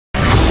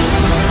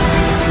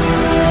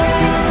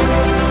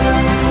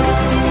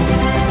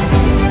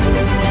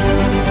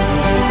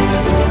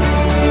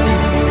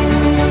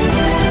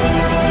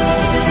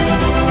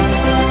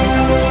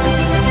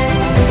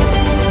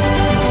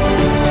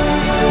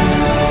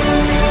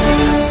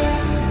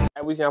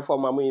abusia for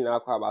mama in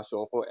akwa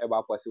abaso ko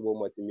eba possible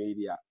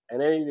multimedia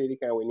and any lady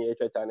can win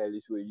a channel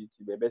is with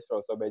YouTube best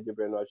from so beje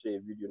no share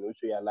video no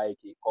show your like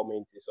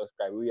comment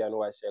subscribe we are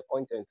no share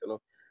content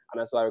no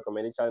and that's why I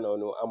recommend the channel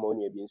no am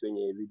only be so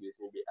your videos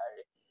ni be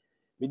are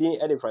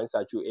within any friends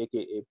at you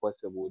aka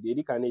possible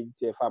the can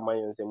edit fa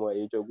man say more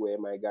ejo go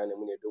my Ghana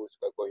mu ne do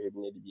so ko hebi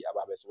ne bi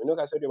aba beso no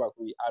ka so de ba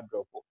ku add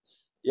drop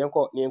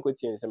yenko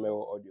tie nsem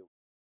audio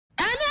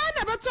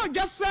and about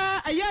just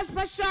a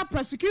special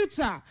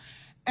prosecutor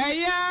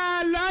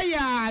a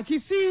lawyer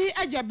kisi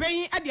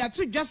ajaben ade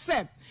ato just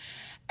said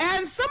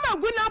and some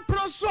aguna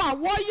proso a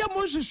woye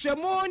mo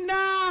hwehwemo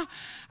na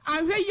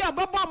ahwe ya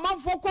baba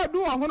manfo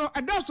kwadu ho no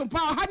edoso pa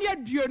ha ne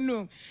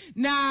aduonu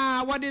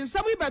na wode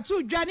nsam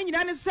ibetu dwa ne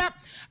nyina ne se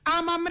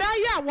amamra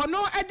ya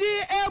wono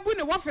ade ebu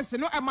ne office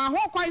no ema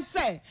ho kwai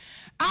se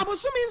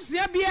abusumi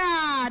nsia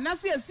bia na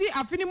se asi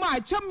afini mu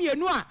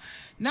achamienu a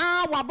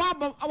na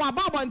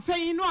wababa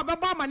ntain no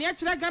ababa mane a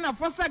kire Ghana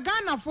fo se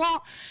Ghana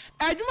fo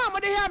adwuma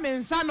mode he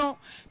amensa no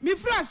mi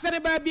fra sere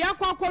ba bia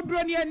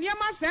akwaduro ne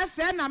niam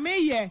sese na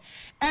meye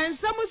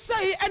ensam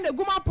sei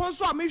enaguma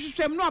ponso a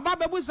mehwehwem no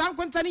ababa bu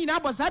sankonta ne nyina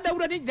abosa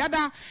dawuro ne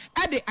dada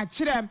ade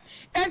akire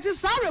enti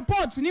sa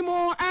report ni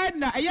mo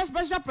na a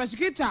special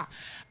prosecutor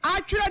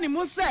atwere ni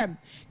mo se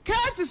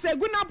case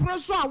seguna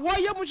proso a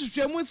woye mu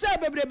hwehwemu se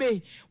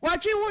bebrebe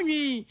watwe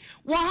hunwi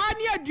wo ha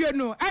ne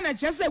aduonu ana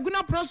chese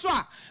seguna proso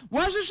a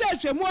wo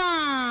hwehwehwemu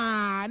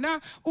a na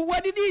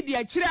wodidi di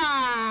akire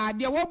a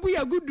de wo bu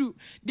ya gudu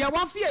de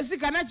wo fie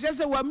sika na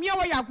chese wo mia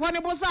wo yakwo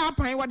ne bo sa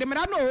apan wo de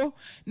mra no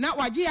na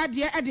waje ya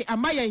de e de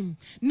amayan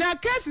na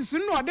cases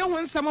no de ho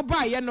nsam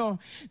ba ye no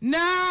na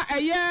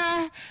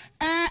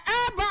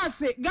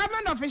Airbus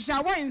government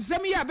official wa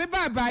nsam ya be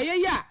ba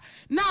ye ya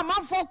na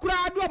amanfo kura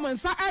do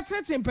monsa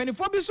atrete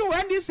mpanifo bi so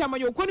when this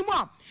amanyo ni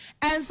mu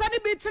ensa ne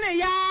bitene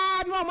ya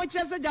no mo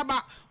chese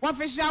jaba wa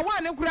official wa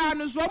ne kura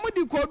no so mo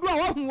di kodu a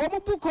wo hu wo mo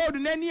bu kodu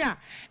nani a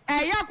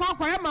ya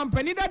kwakwa ya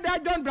mampani dada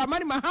John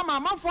Dramani Mahama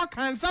amanfo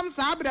kansam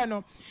sabre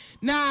no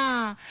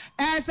na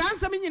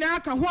sansam nyina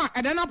aka ho a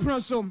edana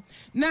proso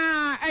na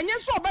enye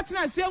so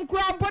obetena se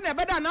nkura mpo na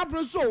ebeda na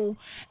proso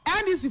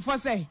ndc for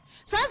say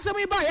sansam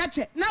iba ya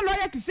che na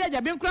lawyer kisi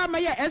ajabe nkura ma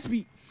ya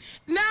SP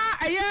na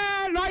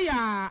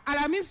lawyer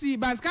Alamisi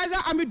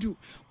Baskaza Amidu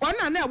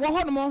ona na wo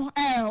ho no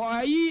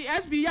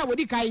SP ya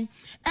wodi kai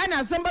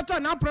na sembato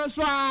na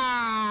proso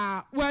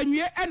a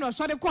wanwie na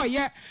so de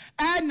koye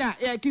na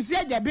kisi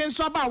ajabe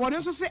nso ba wo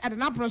nso se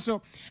edana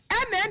proso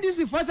na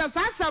ndc for say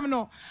sansam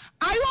no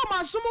ayo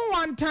masumu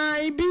one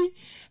time bi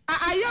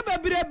ayo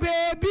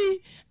bebrebe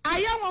bi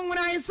ayo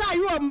nwonwran isa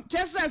ayo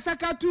chese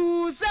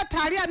sakatu se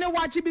tare ne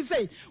wachi bi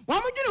sei wo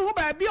modwene ho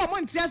ba bi o mo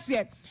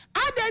ntiase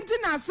adenti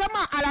na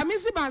asema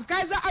Alamisi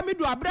Baskaza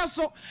Amidu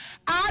abreso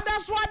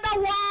adaso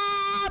adawa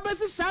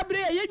besi sabre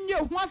yenye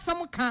ho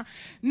asem ka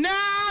na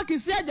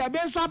kisi ajabe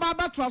so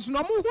ababa toaso no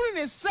mo hunu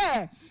ne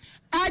se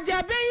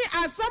ajabe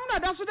asem na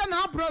daso da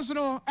na abreso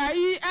no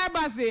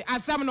Airbus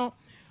asem no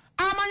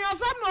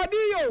amanyosam no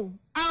odiyo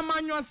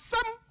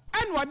amanyosam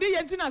enu odi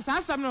yenti na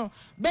sasam no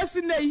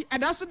besi nei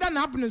adaso da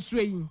na apno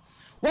suyi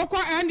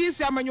wokọ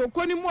NDC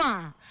amanyokoni mu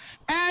a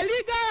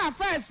legal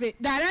affairs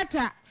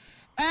director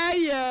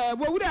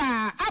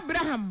wowura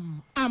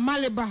Abraham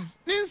Amaliba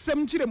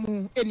ninsem kire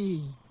mu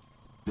eni.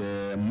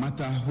 The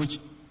matter which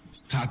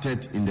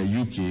started in the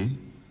UK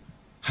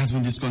has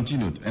been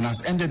discontinued and has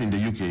ended in the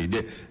UK.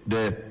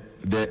 The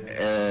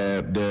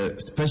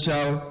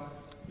special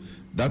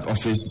that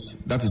office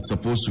that is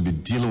supposed to be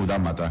dealing with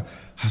that matter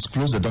has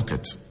closed the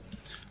docket.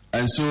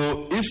 And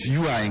so if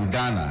you are in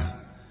Ghana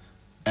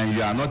and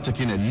you are not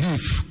taking a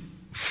leaf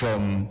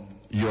from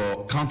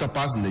your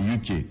counterparts in the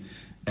UK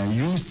and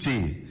you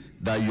say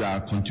that you are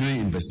continuing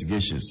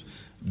investigations,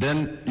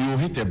 then you will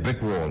hit a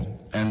brick wall.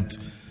 And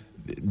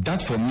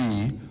that for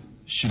me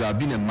should have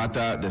been a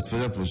matter the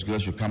special prosecutor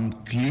should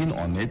come clean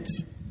on it.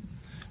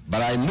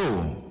 But I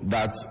know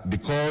that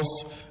because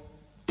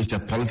it's a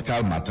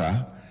political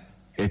matter,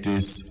 it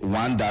is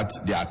one that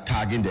they are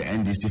tagging the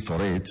NDC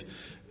for it,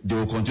 they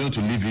will continue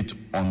to leave it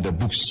on the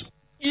books.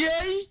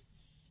 Yay,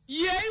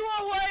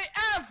 wo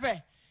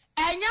efe.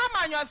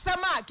 Enyama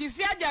nyosama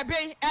kisi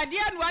ajabe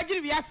edia no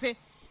agiri wiase.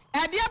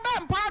 Edia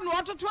ba mpa no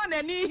ototo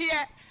na ni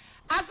here.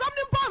 Asam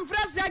ni mpa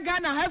mfrase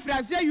Ghana ha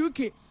frase UK.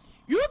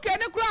 UK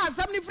ne kura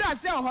asam ni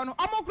frase ho no.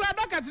 Omo kura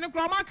docket ne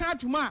kura ma kan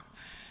atuma.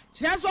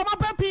 Cheso ma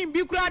papin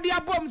bi kura dia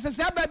bom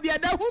sese ba bia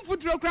da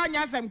humfuturo kura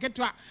nya asam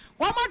ketwa.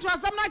 Wo ma to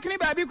asam na kini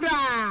ba bi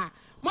kura.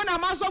 Mona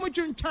maso mu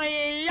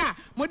twuntwan ya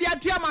modi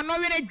atua ma no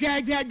wene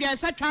dwa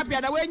satwa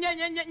bia da we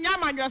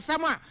nyama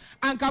nyosam a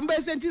anka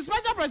mba senti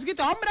special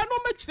prosecutor omra no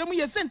machire mu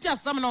ye senti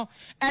asam no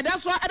eda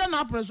so eda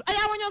na proso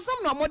aya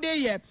wonyosam no mode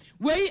ye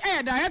we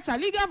director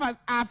legal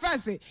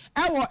affairs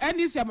wo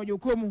NDC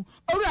amajokomu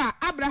owura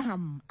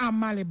Abraham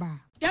Amaliba.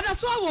 Yada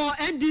so wo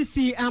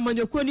NDC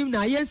amanyokonim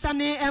na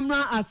yensane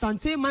emra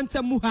asante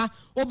mantamuha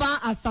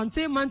oba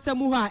asante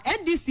mantamuha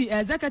NDC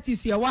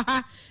executives ye wa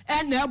ha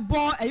ene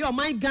ebo eyo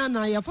man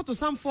Ghana ye photo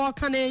samfo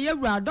kane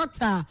yewura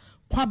Dr.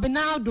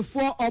 kwabena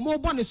dofo omo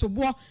bone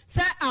sobo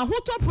se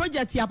ahoto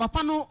project ya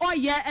papa no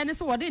oye ene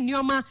se wode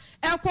nioma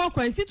ekọ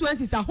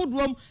constituencies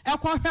ahodrom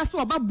ekọ hwese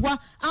obabua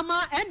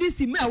ama NDC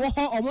me wo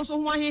ho omo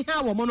so ho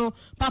aheha wo mo no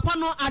papa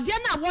no ade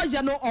na wo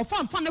ye no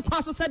ofamfa ne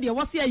kwa so se de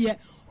wo se ye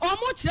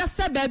omo kire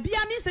se ba bia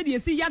ni se de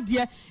esi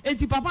yade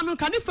enti papa no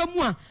kane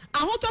famu a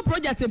ahoto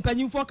project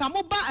mpanyimfo ka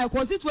mo ba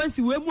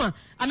constituency we mu a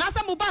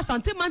anasa mo ba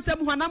asante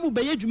mantem ho na mo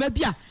be yedwuma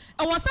bia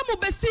e wo se mo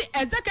be si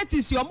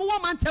executives yo mo wo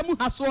mantem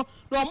ha so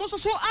na omo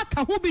so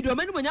aka ho bi do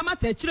mani mo nyama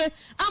ta kire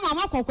ama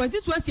ma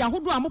constituency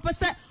ahodo a mo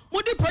pese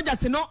mo di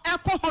project no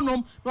ekọ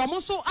honom na omo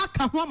so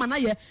aka ho ama na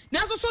ye na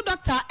so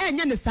doctor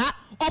enye ne sa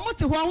omo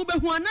te ho ho be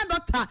hu ana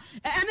doctor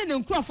ene ne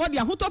nkrofo de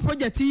ahoto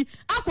project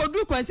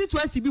akodu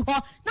constituency bi ho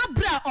na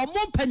bra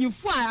omo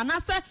panyimfo a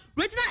anase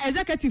regional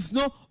executives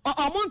no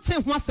omo nte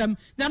ho asem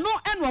na no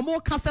eno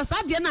omo kasa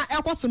sa de na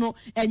ekoso no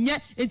enye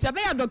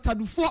entiabe ya Dr.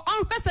 Dufo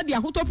onhwese de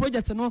ahoto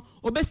project no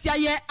obesia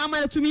ye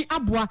amanatumi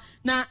aboa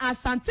na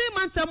Asante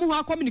Mantam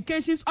ho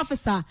communications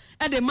officer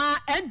edema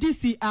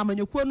NDC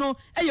amanyekuo no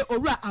eye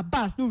owura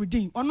Abbas no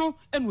redeem ono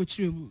eno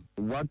chiremu.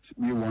 What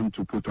we want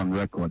to put on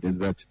record is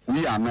that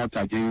we are not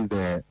against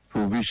the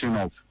provision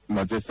of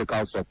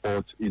logistical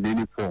support in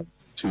any form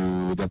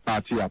to the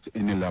party at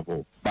any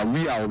level. But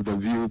we are of the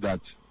view that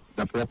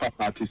the proper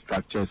party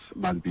structures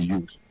must be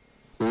used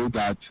so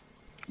that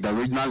the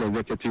regional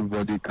executive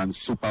body can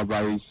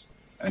supervise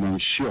and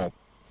ensure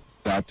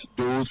that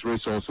those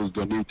resources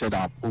donated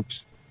are put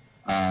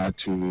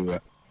to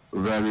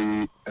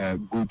very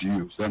good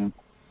use. And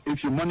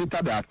if you monitor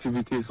the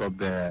activities of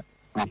the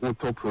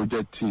Ahoto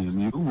project team,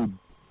 you would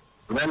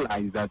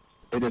realize that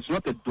it is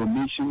not a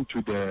donation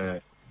to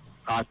the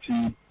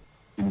party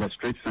in the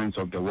straight sense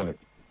of the word,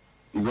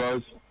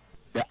 because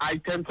the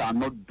items are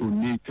not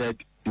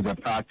donated to the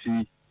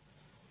party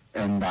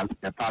and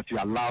the party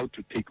allowed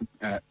to take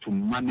to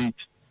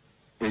manage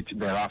it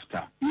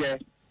thereafter. Here,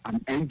 an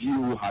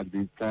NGO has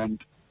been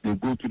formed. They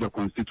go to the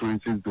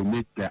constituencies,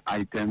 donate their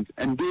items,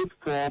 and they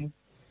form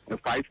a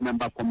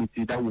 5-member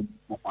committee that will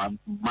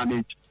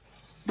manage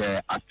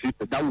the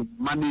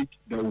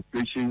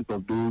operations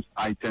of those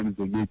items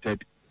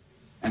donated,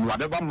 and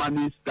whatever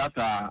monies that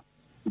are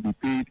to be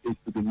paid is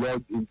to be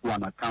logged into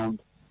an account,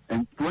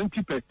 and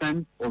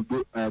 20% of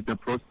the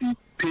proceeds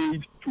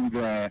paid to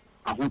the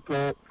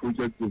Ahoto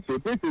project. So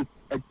this is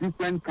a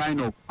different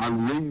kind of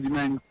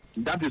arrangement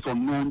that is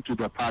unknown to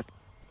the party.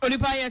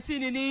 Onipa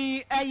yetini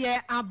ni eye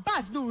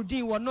Abbas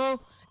Nurudin wono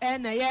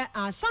eye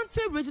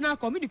Ashanti Regional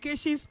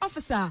Communications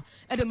Officer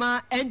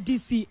edema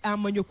NDC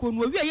amanyoko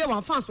no wi eye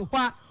wan fanso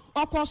kwa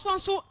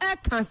okoso e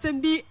kan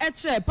sem bi e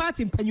kire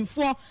party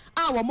mpanyimfo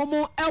a wo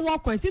momo e wo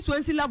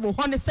constituency level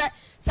ho ne se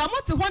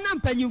samote ho na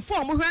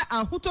mpanyimfo mo hwe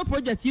Ahoto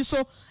project yi so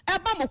e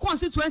ba mo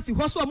constituency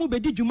ho so mo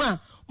bedi djuma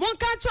mo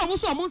nka che mo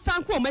so mo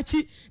sanko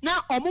machi na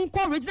omo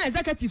nko regional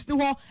executives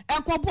ni ho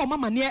e ko bo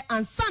mama ne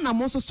ansa na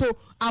mo so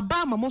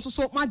aba ma mo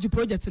so magi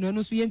project no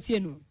no so yentie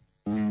no.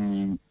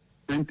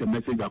 Sent a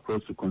message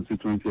across to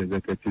constituency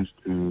executives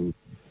to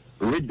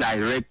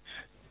redirect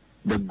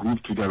the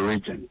group to the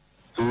region,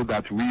 so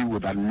that we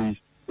would at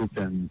least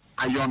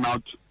iron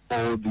out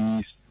all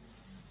these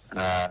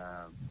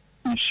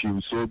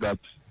issues so that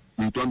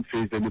we don't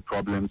face any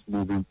problems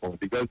moving forward.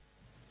 Because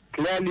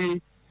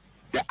clearly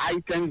the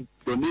items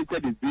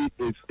donated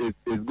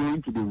is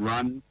going to be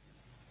run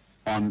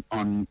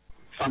on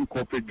some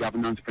corporate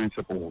governance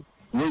principles,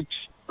 which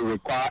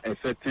require a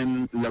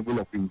certain level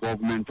of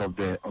involvement of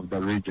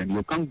the region.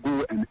 You can't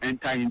go and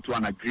enter into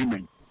an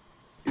agreement,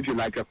 if you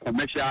like, a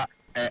commercial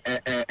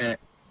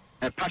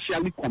a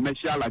partially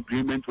commercial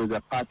agreement with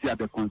the party at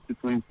the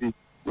constituency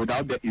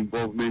without the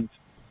involvement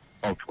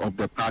of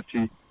the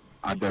party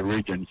at the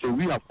region. So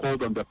we have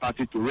called on the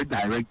party to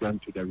redirect them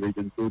to the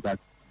region so that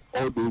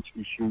all those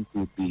issues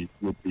would be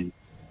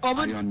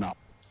ironed out.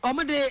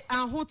 Omode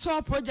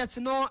Ahoto project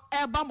no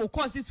eba mo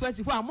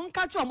constituency ho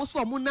amonka twa mo so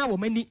omo na wo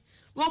mani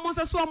no mo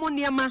se so omo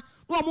niema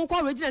no omo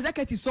ko regional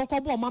executive so ko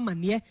bo mama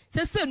ne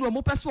se no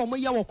omo pese omo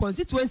ye wo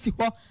constituency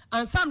ho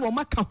ansa no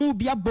omo ka ho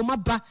bia boma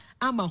ba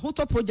ama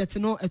Ahoto project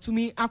no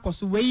atumi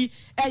akoso wei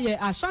eye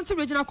Ashanti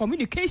Regional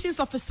Communications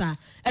Officer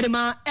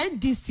edema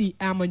NDC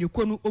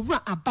amanyoko no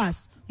owura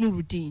Abbas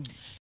Nurudin.